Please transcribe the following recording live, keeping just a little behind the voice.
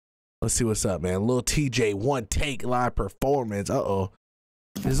Let's see what's up, man. Lil Tjay one take live performance. Uh-oh.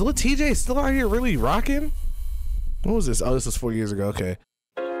 Is Lil Tjay still out here really rocking? What was this? Oh, this was 4 years ago. Okay.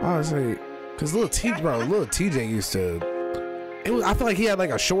 I was like, cause Lil Tjay used to. I feel like he had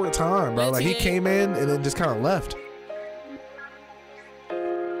like a short time, bro. Like he came in and then just kind of left.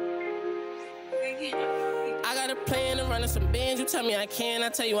 Playing and running some bands, you tell me I can, I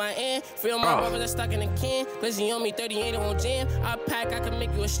tell you I am. Free all my brothers that stuck in the can. Glizzy on me, 38 on jam. I pack, I can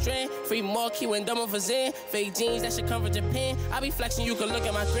make you a strand. Free more key when dumb for Zen. Fake jeans, that should come from Japan. I be flexing, you can look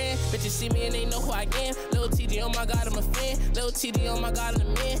at my grand. Bitches see me and they know who I am. Lil Tjay, oh my god, I'm a fan. Lil Tjay, oh my god, I'm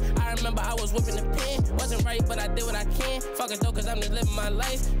the man. I remember I was whipping the pen. Wasn't right, but I did what I can. Fuck it though, cause I'm just living my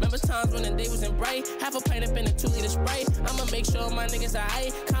life. Remember times when the day wasn't bright. Half a pint up in a 2-liter Sprite. I'ma make sure my niggas are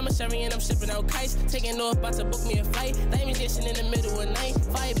aight. Commissary and I'm shipping out kites. Taking off, about to book me a flight. They me dishing in the middle of night.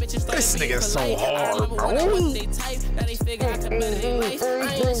 Five bitches started this nigga's so hard, bro. Now they figure I can better their life.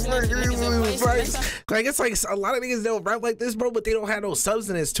 I ain't listening to niggas advice. Like it's like a lot of niggas don't rap like this, bro, but they don't have no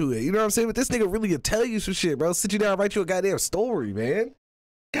substance to it. You know what I'm saying? But this nigga really will tell you some shit, bro. Sit you down, write you a goddamn story, man.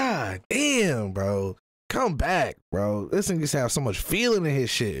 God damn, bro. Come back, bro. This nigga just have so much feeling in his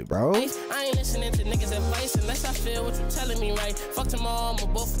shit, bro. I ain't listening to niggas' advice unless I feel what you telling me right. Fuck tomorrow, I'm a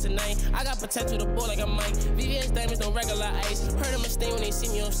bull for tonight. I got potential to ball like a mic. VVS diamonds, no regular ice. Heard them stay when they see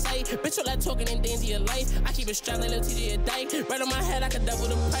me on sight. Bitch, all that talking endanger your life. I keep it strapped like Lil Tjay a dyke. Right on my head, I could double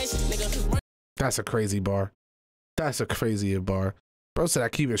the price, nigga. That's a crazy bar. That's a crazy bar. Bro said I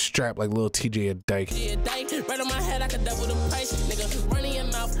keep it strapped like Lil Tjay a dyke. Right on my head, I could double the price, nigga. Running your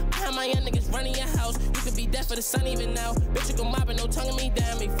mouth. I have my young niggas running your house. You could be dead for the sun even now. Bitch, you gon' mopping, no tonguing me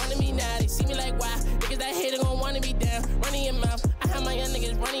down. Make fun of me now. They see me like, why? Niggas that hate gon' wanna be down. Running your mouth. I have my young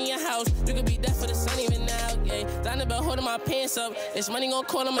niggas running your house. You could be dead for the sun even now. Yeah, I never holding my pants up. This money gon'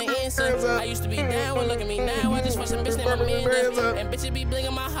 call them an answer. I used to be down, well, look at me now. I just want some bitch named Amanda. And bitches be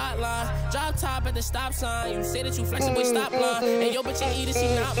blinging my hotline. Drop top at the stop sign. You say that you flexible, stop line. And yo, bitch, you eat it,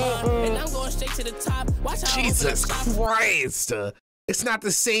 she not mine. And I'm going straight to the top. Watch how Jesus Christ. It's not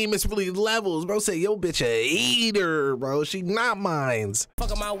the same. It's really levels, bro. Say, yo, bitch, a eater, bro. She not mines.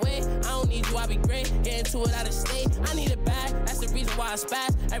 Fuck on my way. I don't need you. I be great. Get into it out of state. I need it back. That's the reason why I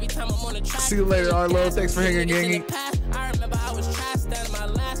spaz. Every time I'm on the track. See you later, Arlo. Thanks for hanging, gangy. I remember I was trash. Standing my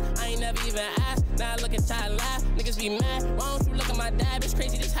last. I ain't never even asked. Now I look and try to laugh. Niggas be mad. Why don't you look at my dad? It's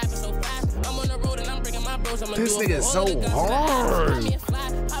crazy. This happened so fast. I'm on the road and I'm bringing my bros. I'm this nigga is so hard. Pop me a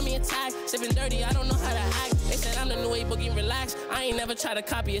fly. Pop me a tag. Sipping dirty. I don't know how to act. They said I'm the new way boogie. Relax. I ain't never try to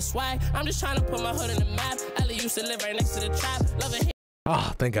copy a swag. I'm just trying to put my hood in the map. Ellie used to live right next to the trap. Love it.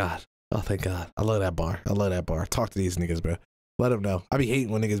 Oh, thank God. Oh, thank God. I love that bar. I love that bar. Talk to these niggas, bro. Let them know. I be hating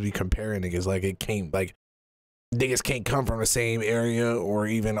when niggas be comparing niggas like it can't, like niggas can't come from the same area or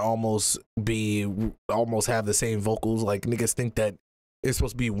even almost have the same vocals. Like niggas think that it's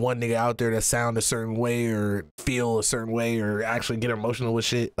supposed to be one nigga out there that sound a certain way or feel a certain way or actually get emotional with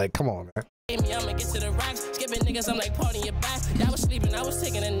shit. Like, come on, man. I'ma get to the racks, skipping niggas, I'm like partying your back. Y'all was sleeping, I was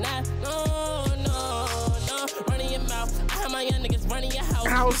taking a nap. No, running your mouth. I have my young niggas running your house.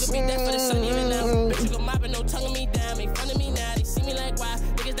 You could be dead for the sun even now. Bitch, you gon' mopping, no tonguing me down. Make fun of me now, they see me like why.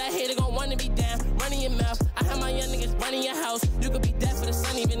 Niggas that hate, they gon' wanna be down. Running your mouth. I have my young niggas running your house. You could be dead for the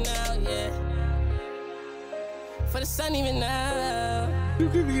sun even now, yeah. For the sun even now. You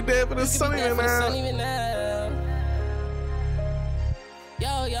could be dead for the sun even now.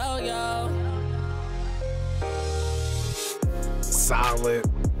 Yo, yo, yo. Solid,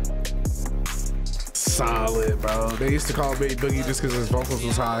 bro. They used to call me Boogie just because his vocals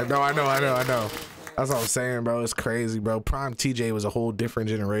was high. No, I know. That's what I'm saying, bro. It's crazy, bro. Prime Tjay was a whole different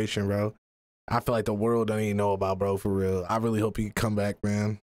generation, bro. I feel like the world don't even know about, bro, for real. I really hope he can come back,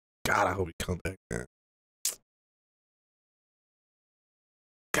 man. God, I hope he come back, man.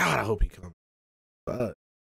 God, I hope he comes back.